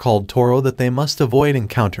monster called Toro that they must avoid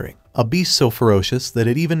encountering, a beast so ferocious that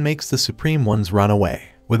it even makes the Supreme Ones run away.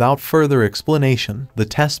 Without further explanation, the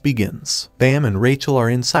test begins. Bam and Rachel are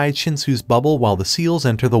inside Shinsu's bubble while the seals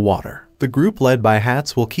enter the water. The group led by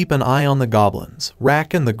Hats will keep an eye on the goblins.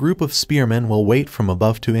 Rak and the group of spearmen will wait from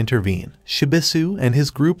above to intervene. Shibisu and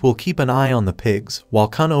his group will keep an eye on the pigs, while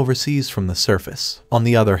Kun oversees from the surface. On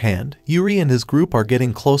the other hand, Yuri and his group are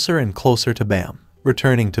getting closer and closer to Bam.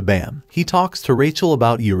 Returning to Bam, he talks to Rachel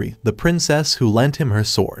about Yuri, the princess who lent him her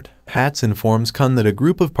sword. Hats informs Kun that a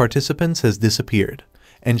group of participants has disappeared,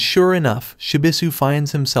 and sure enough, Shibisu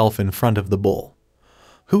finds himself in front of the bull,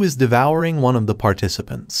 who is devouring one of the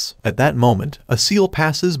participants. At that moment, a seal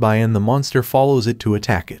passes by and the monster follows it to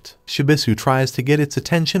attack it. Shibisu tries to get its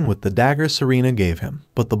attention with the dagger Serena gave him,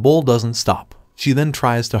 but the bull doesn't stop. She then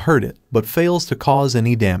tries to hurt it, but fails to cause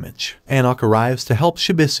any damage. Anicap arrives to help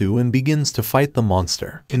Shibisu and begins to fight the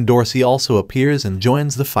monster. Endorsi also appears and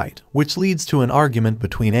joins the fight, which leads to an argument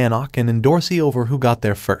between Anicap and Endorsi over who got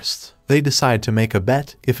there first. They decide to make a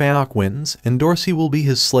bet. If Anicap wins, Endorsi will be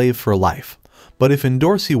his slave for life. But if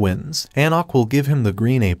Endorsi wins, Anicap will give him the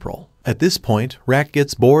green April. At this point, Rak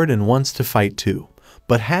gets bored and wants to fight too.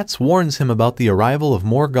 But Hats warns him about the arrival of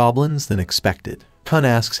more goblins than expected. Kun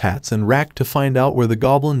asks Hats and Rak to find out where the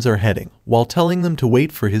goblins are heading, while telling them to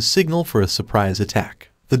wait for his signal for a surprise attack.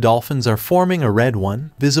 The dolphins are forming a red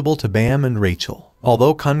one, visible to Bam and Rachel.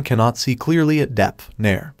 Although Kun cannot see clearly at depth,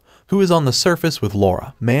 Nair, who is on the surface with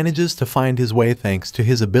Laura, manages to find his way thanks to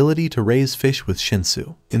his ability to raise fish with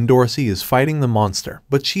Shinsu. Endorsi is fighting the monster,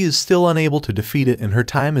 but she is still unable to defeat it and her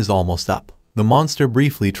time is almost up. The monster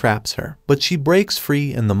briefly traps her, but she breaks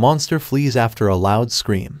free and the monster flees after a loud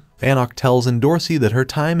scream. Anicap tells Endorsi that her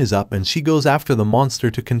time is up and she goes after the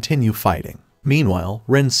monster to continue fighting. Meanwhile,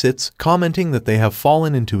 Ren sits, commenting that they have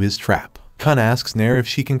fallen into his trap. Kun asks Nair if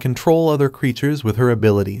she can control other creatures with her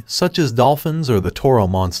ability, such as dolphins or the Toro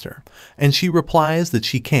monster, and she replies that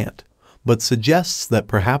she can't, but suggests that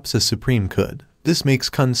perhaps a Supreme could. This makes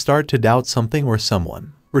Kun start to doubt something or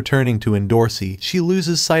someone. Returning to Endorsi, she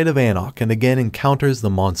loses sight of Anicap and again encounters the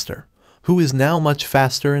monster, who is now much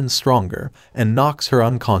faster and stronger, and knocks her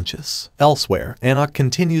unconscious. Elsewhere, Anicap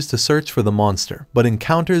continues to search for the monster, but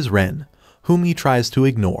encounters Ren, whom he tries to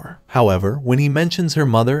ignore. However, when he mentions her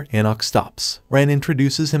mother, Anicap stops. Ren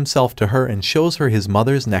introduces himself to her and shows her his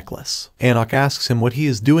mother's necklace. Anicap asks him what he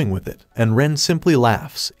is doing with it, and Ren simply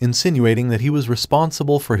laughs, insinuating that he was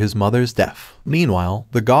responsible for his mother's death. Meanwhile,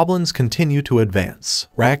 the goblins continue to advance.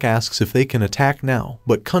 Rak asks if they can attack now,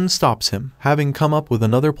 but Kun stops him, having come up with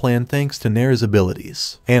another plan thanks to Nair's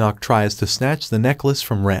abilities. Anicap tries to snatch the necklace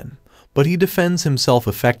from Ren, but he defends himself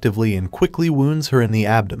effectively and quickly wounds her in the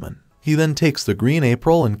abdomen. He then takes the green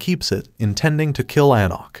April and keeps it, intending to kill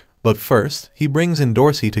Anicap. But first, he brings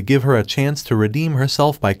Endorsi to give her a chance to redeem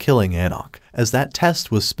herself by killing Anicap, as that test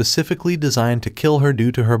was specifically designed to kill her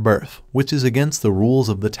due to her birth, which is against the rules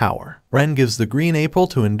of the tower. Ren gives the green April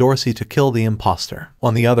to Endorsi to kill the imposter.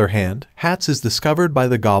 On the other hand, Hats is discovered by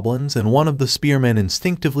the goblins and one of the spearmen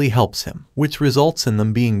instinctively helps him, which results in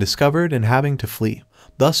them being discovered and having to flee,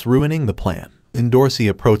 thus ruining the plan. Endorsi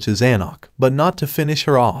approaches Anicap, but not to finish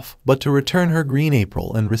her off, but to return her green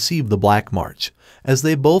April and receive the Black March, as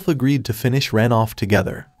they both agreed to finish Ren off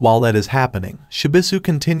together. While that is happening, Shibisu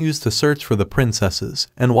continues to search for the princesses,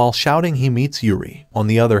 and while shouting he meets Yuri. On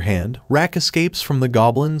the other hand, Rak escapes from the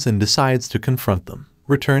goblins and decides to confront them.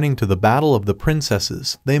 Returning to the Battle of the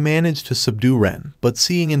Princesses, they manage to subdue Ren, but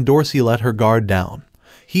seeing Endorsi let her guard down,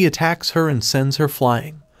 he attacks her and sends her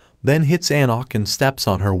flying, then hits Anicap and steps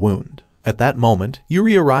on her wound. At that moment,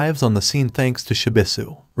 Yuri arrives on the scene thanks to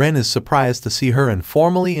Shibisu. Ren is surprised to see her and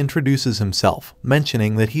formally introduces himself,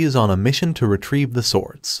 mentioning that he is on a mission to retrieve the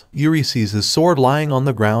swords. Yuri sees his sword lying on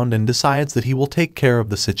the ground and decides that he will take care of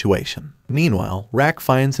the situation. Meanwhile, Rak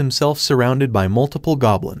finds himself surrounded by multiple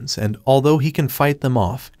goblins and, although he can fight them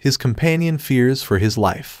off, his companion fears for his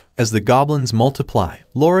life. As the goblins multiply,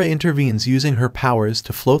 Laura intervenes using her powers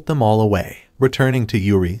to float them all away. Returning to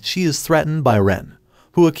Yuri, she is threatened by Ren,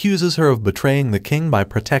 who accuses her of betraying the king by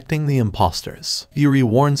protecting the imposters. Yuri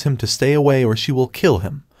warns him to stay away or she will kill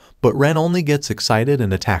him, but Ren only gets excited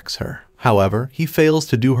and attacks her. However, he fails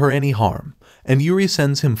to do her any harm, and Yuri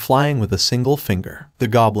sends him flying with a single finger. The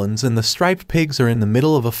goblins and the striped pigs are in the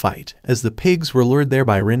middle of a fight, as the pigs were lured there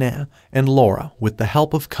by Rena and Laura with the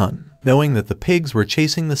help of Kun. Knowing that the pigs were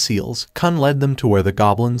chasing the seals, Kun led them to where the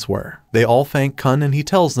goblins were. They all thank Kun and he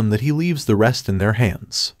tells them that he leaves the rest in their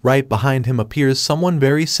hands. Right behind him appears someone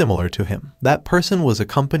very similar to him. That person was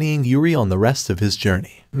accompanying Yuri on the rest of his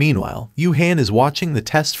journey. Meanwhile, Yu-Han is watching the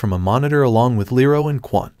test from a monitor along with Liro and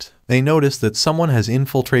Quant. They notice that someone has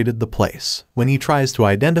infiltrated the place. When he tries to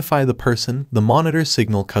identify the person, the monitor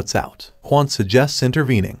signal cuts out. Quant suggests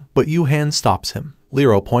intervening, but Yu-Han stops him.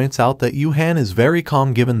 Liro points out that Yu-Han is very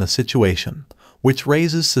calm given the situation, which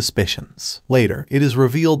raises suspicions. Later, it is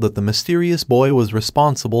revealed that the mysterious boy was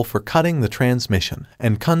responsible for cutting the transmission,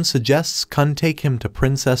 and Kun suggests Kun take him to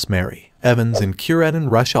Princess Mary. Evans and Kuretin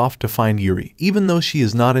rush off to find Yuri. Even though she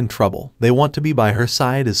is not in trouble, they want to be by her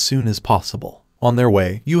side as soon as possible. On their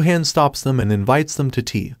way, Yuhan stops them and invites them to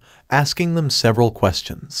tea, asking them several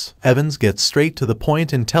questions. Evans gets straight to the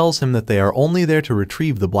point and tells him that they are only there to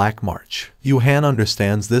retrieve the Black March. Yuhan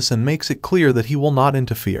understands this and makes it clear that he will not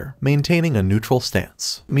interfere, maintaining a neutral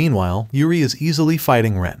stance. Meanwhile, Yuri is easily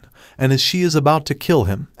fighting Ren, and as she is about to kill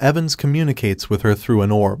him, Evans communicates with her through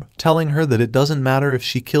an orb, telling her that it doesn't matter if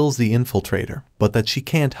she kills the infiltrator, but that she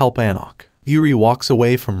can't help Anicap. Yuri walks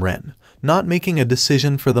away from Ren, not making a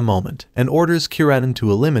decision for the moment, and orders Kuratin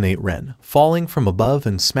to eliminate Ren, falling from above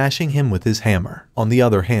and smashing him with his hammer. On the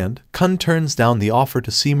other hand, Kun turns down the offer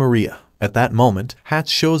to see Maria. At that moment, Hatch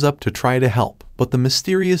shows up to try to help, but the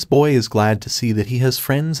mysterious boy is glad to see that he has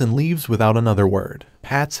friends and leaves without another word.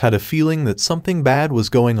 Hatch had a feeling that something bad was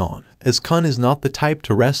going on, as Kun is not the type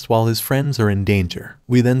to rest while his friends are in danger.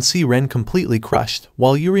 We then see Ren completely crushed,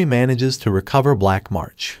 while Yuri manages to recover Black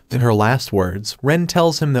March. In her last words, Ren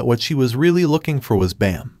tells him that what she was really looking for was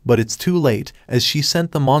Bam, but it's too late, as she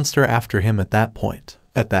sent the monster after him at that point.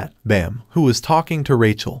 At that, Bam, who was talking to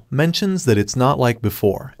Rachel, mentions that it's not like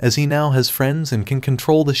before, as he now has friends and can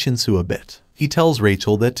control the Shinsu a bit. He tells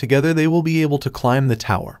Rachel that together they will be able to climb the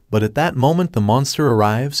tower, but at that moment the monster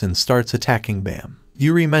arrives and starts attacking Bam.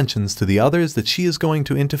 Yuri mentions to the others that she is going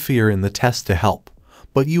to interfere in the test to help,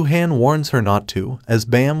 but Yuhan warns her not to, as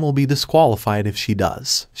Bam will be disqualified if she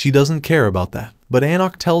does. She doesn't care about that, but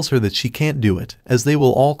Anicap tells her that she can't do it, as they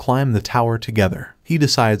will all climb the tower together. He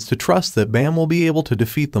decides to trust that Bam will be able to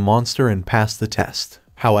defeat the monster and pass the test.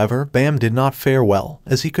 However, Bam did not fare well,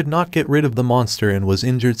 as he could not get rid of the monster and was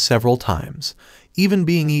injured several times, even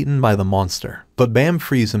being eaten by the monster. But Bam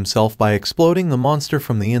frees himself by exploding the monster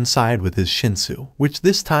from the inside with his Shinsu, which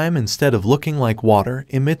this time, instead of looking like water,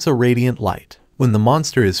 emits a radiant light. When the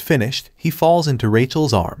monster is finished, he falls into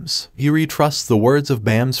Rachel's arms. Yuri trusts the words of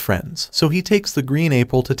Bam's friends, so he takes the green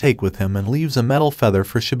apple to take with him and leaves a metal feather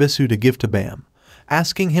for Shibisu to give to Bam,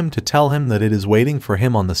 asking him to tell him that it is waiting for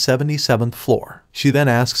him on the 77th floor. She then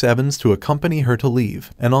asks Evans to accompany her to leave,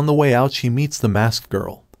 and on the way out she meets the masked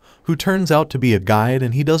girl, who turns out to be a guide,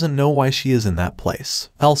 and he doesn't know why she is in that place.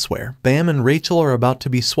 Elsewhere, Bam and Rachel are about to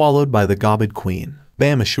be swallowed by the Gobbid Queen.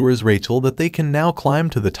 Bam assures Rachel that they can now climb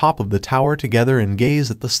to the top of the tower together and gaze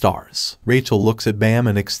at the stars. Rachel looks at Bam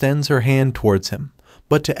and extends her hand towards him,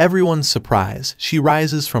 but to everyone's surprise, she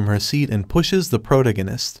rises from her seat and pushes the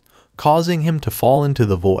protagonist, causing him to fall into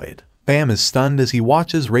the void. Bam is stunned as he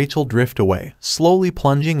watches Rachel drift away, slowly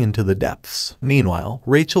plunging into the depths. Meanwhile,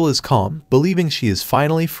 Rachel is calm, believing she is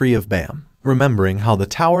finally free of Bam, remembering how the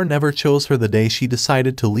tower never chose her the day she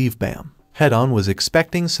decided to leave Bam. Head-On was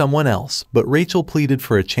expecting someone else, but Rachel pleaded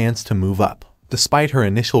for a chance to move up. Despite her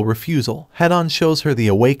initial refusal, Head-On shows her the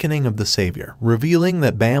awakening of the Savior, revealing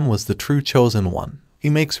that Bam was the true chosen one. He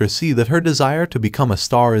makes her see that her desire to become a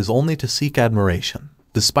star is only to seek admiration.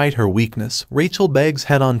 Despite her weakness, Rachel begs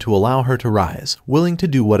Head-On to allow her to rise, willing to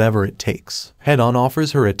do whatever it takes. Head-On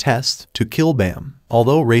offers her a test to kill Bam.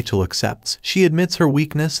 Although Rachel accepts, she admits her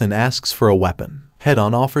weakness and asks for a weapon.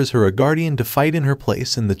 Head-On offers her a guardian to fight in her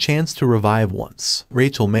place and the chance to revive once.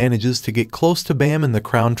 Rachel manages to get close to Bam in the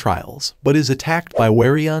crown trials, but is attacked by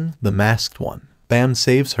Warion, the masked one. Bam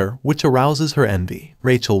saves her, which arouses her envy.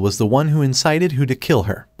 Rachel was the one who incited Hu to kill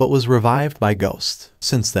her, but was revived by Ghost.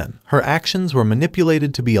 Since then, her actions were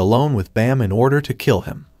manipulated to be alone with Bam in order to kill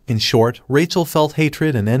him. In short, Rachel felt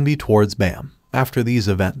hatred and envy towards Bam. After these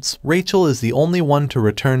events, Rachel is the only one to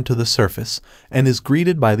return to the surface and is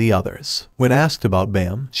greeted by the others. When asked about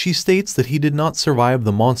Bam, she states that he did not survive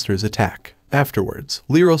the monster's attack. Afterwards,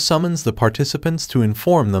 Lero summons the participants to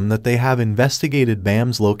inform them that they have investigated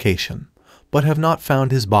Bam's location, but have not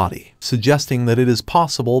found his body, suggesting that it is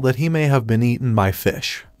possible that he may have been eaten by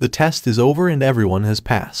fish. The test is over and everyone has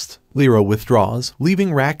passed. Lero withdraws,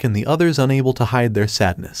 leaving Rak and the others unable to hide their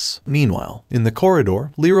sadness. Meanwhile, in the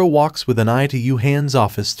corridor, Lero walks with an eye to Yuhan's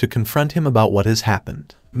office to confront him about what has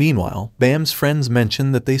happened. Meanwhile, Bam's friends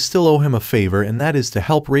mention that they still owe him a favor, and that is to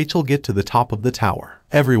help Rachel get to the top of the tower.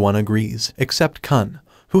 Everyone agrees, except Kun,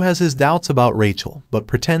 who has his doubts about Rachel, but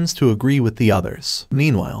pretends to agree with the others.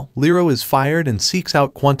 Meanwhile, Lero is fired and seeks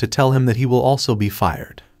out Quan to tell him that he will also be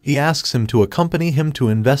fired. He asks him to accompany him to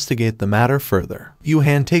investigate the matter further.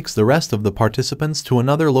 Yuhan takes the rest of the participants to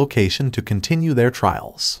another location to continue their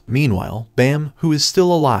trials. Meanwhile, Bam, who is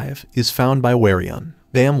still alive, is found by Warion.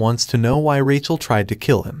 Bam wants to know why Rachel tried to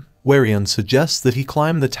kill him. Warion suggests that he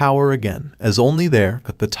climb the tower again, as only there,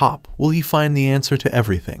 at the top, will he find the answer to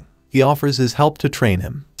everything. He offers his help to train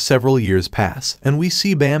him. Several years pass, and we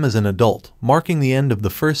see Bam as an adult, marking the end of the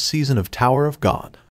first season of Tower of God.